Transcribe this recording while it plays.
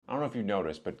know if you've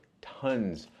noticed, but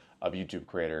tons of YouTube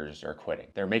creators are quitting.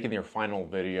 They're making their final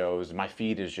videos. My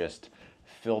feed is just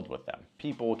filled with them.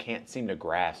 People can't seem to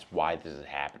grasp why this is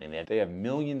happening. They have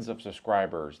millions of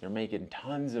subscribers. They're making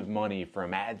tons of money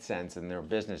from AdSense and their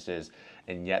businesses,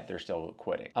 and yet they're still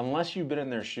quitting. Unless you've been in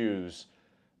their shoes,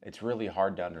 it's really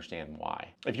hard to understand why.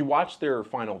 If you watch their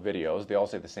final videos, they all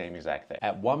say the same exact thing.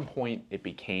 At one point, it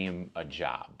became a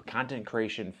job. Content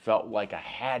creation felt like I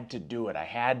had to do it. I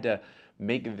had to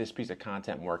make this piece of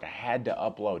content work. I had to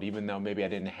upload, even though maybe I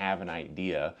didn't have an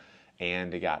idea,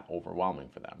 and it got overwhelming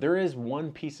for them. There is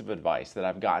one piece of advice that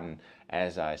I've gotten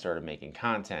as I started making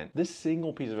content. This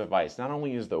single piece of advice not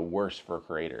only is the worst for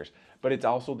creators, but it's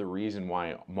also the reason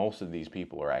why most of these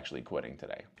people are actually quitting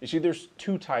today. You see, there's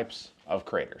two types of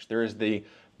creators. There is the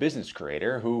business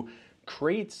creator who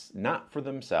creates not for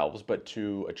themselves, but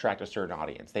to attract a certain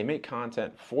audience. They make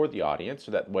content for the audience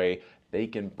so that way they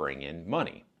can bring in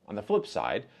money. On the flip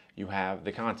side, you have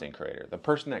the content creator, the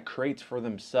person that creates for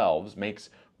themselves, makes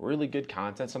really good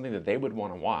content, something that they would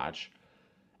want to watch,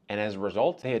 and as a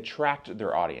result, they attract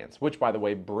their audience, which, by the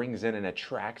way, brings in and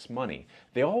attracts money.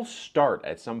 They all start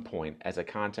at some point as a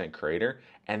content creator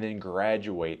and then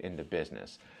graduate into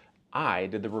business. I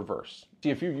did the reverse.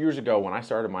 See, a few years ago when I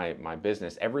started my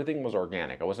business, everything was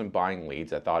organic. I wasn't buying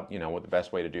leads. I thought, what the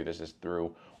best way to do this is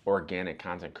through organic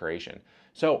content creation.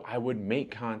 So I would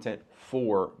make content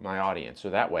for my audience so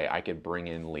that way I could bring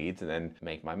in leads and then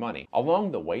make my money.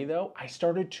 Along the way, though, I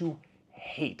started to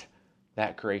hate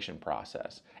that creation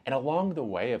process. And along the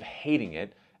way of hating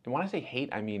it, and when I say hate,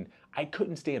 I mean I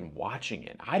couldn't stand watching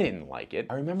it. I didn't like it.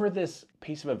 I remember this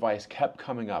piece of advice kept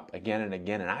coming up again and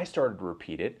again, and I started to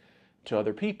repeat it to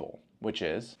other people, which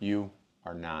is, you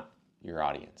are not your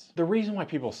audience. The reason why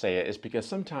people say it is because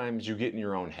sometimes you get in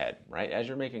your own head, right? As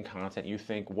you're making content, you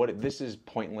think, this is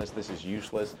pointless, this is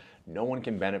useless, no one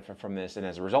can benefit from this, and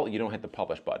as a result, you don't hit the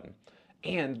publish button.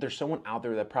 And there's someone out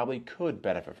there that probably could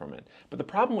benefit from it. But the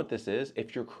problem with this is,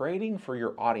 if you're creating for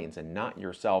your audience and not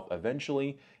yourself,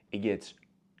 eventually it gets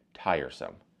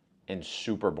tiresome and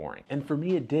super boring. And for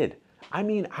me, it did. I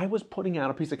mean, I was putting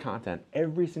out a piece of content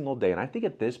every single day, and I think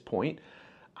at this point,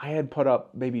 I had put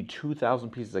up maybe 2,000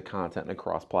 pieces of content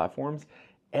across platforms.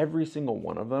 Every single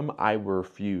one of them I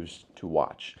refused to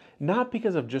watch. Not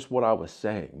because of just what I was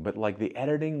saying, but like the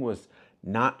editing was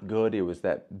not good. It was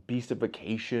that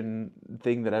beastification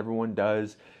thing that everyone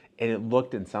does, and it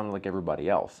looked and sounded like everybody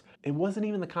else. It wasn't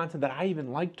even the content that I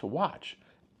even liked to watch,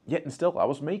 yet and still I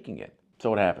was making it.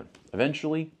 So what happened?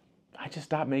 Eventually, I just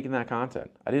stopped making that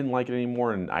content. I didn't like it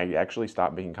anymore, and I actually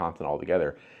stopped making content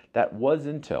altogether. That was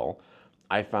until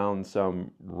I found some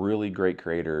really great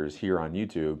creators here on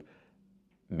YouTube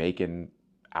making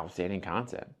outstanding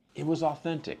content. It was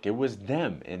authentic. It was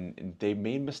them, and they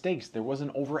made mistakes. There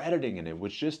wasn't over editing, and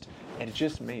it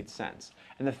just made sense.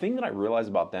 And the thing that I realized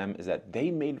about them is that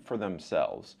they made for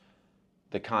themselves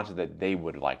the content that they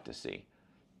would like to see.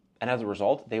 And as a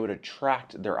result, they would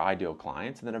attract their ideal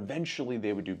clients, and then eventually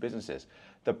they would do businesses.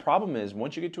 The problem is,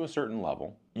 once you get to a certain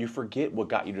level, you forget what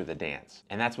got you to the dance.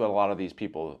 And that's what a lot of these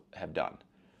people have done.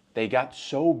 They got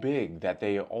so big that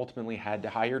they ultimately had to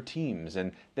hire teams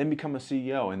and then become a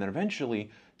CEO. And then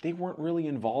eventually, they weren't really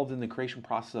involved in the creation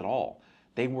process at all.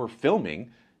 They were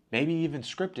filming, maybe even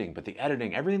scripting, but the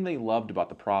editing, everything they loved about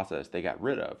the process, they got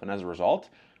rid of. And as a result,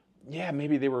 yeah,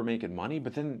 maybe they were making money,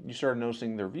 but then you started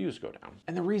noticing their views go down.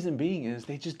 And the reason being is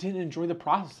they just didn't enjoy the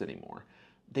process anymore.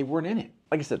 They weren't in it.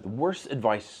 Like I said, the worst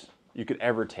advice you could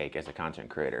ever take as a content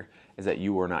creator is that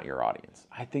you are not your audience.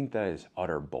 I think that is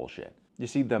utter bullshit. You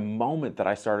see, the moment that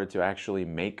I started to actually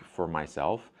make for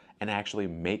myself and actually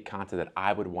make content that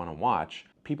I would want to watch,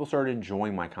 people started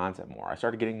enjoying my content more. I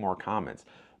started getting more comments,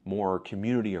 more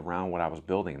community around what I was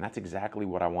building, and that's exactly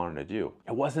what I wanted to do.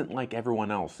 It wasn't like everyone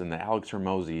else and the Alex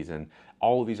Hormozis and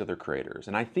all of these other creators,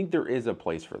 and I think there is a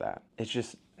place for that. It's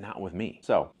just not with me.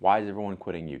 So why is everyone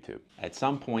quitting YouTube? At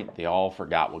some point, they all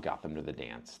forgot what got them to the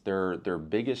dance. Their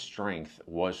biggest strength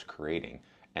was creating,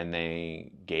 and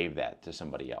they gave that to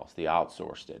somebody else. They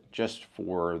outsourced it just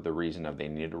for the reason of they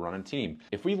needed to run a team.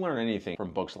 If we learn anything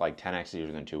from books like 10x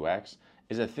easier than 2x,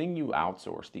 is the thing you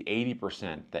outsource, the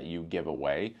 80% that you give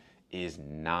away, is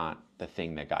not the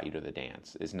thing that got you to the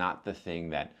dance, is not the thing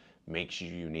that makes you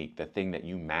unique, the thing that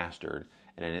you mastered.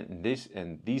 And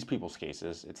in these people's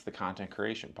cases, it's the content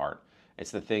creation part.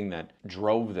 It's the thing that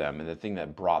drove them and the thing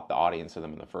that brought the audience to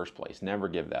them in the first place. Never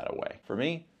give that away. For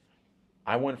me,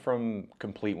 I went from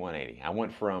complete 180. I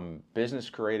went from business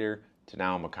creator to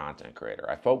now I'm a content creator.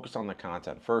 I focus on the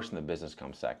content first and the business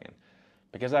comes second.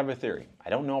 Because I have a theory. I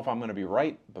don't know if I'm going to be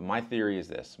right, but my theory is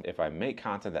this. If I make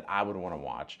content that I would want to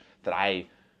watch, that I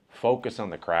focus on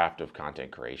the craft of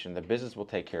content creation, the business will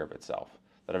take care of itself.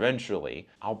 That eventually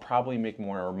I'll probably make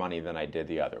more money than I did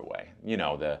the other way. You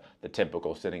know, the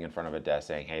typical sitting in front of a desk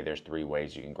saying, hey, there's 3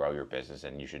 ways you can grow your business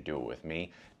and you should do it with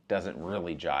me, doesn't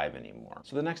really jive anymore.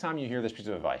 So the next time you hear this piece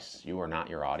of advice, you are not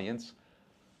your audience,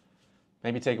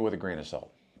 maybe take it with a grain of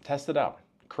salt. Test it out.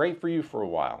 Create for you for a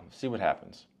while. See what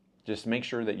happens. Just make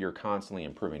sure that you're constantly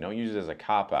improving. Don't use it as a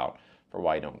cop-out for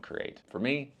why you don't create. For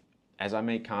me, as I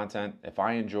make content, if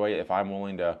I enjoy it, if I'm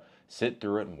willing to sit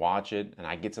through it and watch it and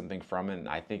I get something from it and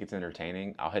I think it's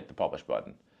entertaining, I'll hit the publish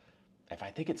button. If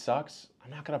I think it sucks,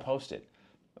 I'm not going to post it.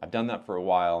 I've done that for a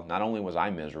while. Not only was I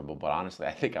miserable, but honestly,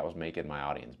 I think I was making my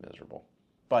audience miserable.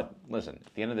 But listen,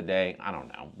 at the end of the day, I don't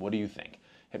know. What do you think?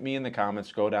 Hit me in the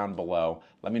comments, go down below.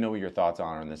 Let me know what your thoughts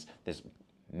are on this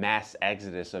mass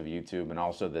exodus of YouTube and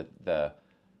also the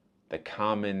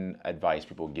common advice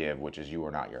people give, which is you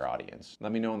are not your audience.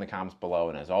 Let me know in the comments below,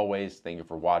 and as always, thank you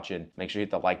for watching. Make sure you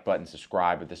hit the like button,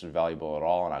 subscribe if this was valuable at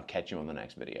all, and I'll catch you on the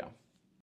next video.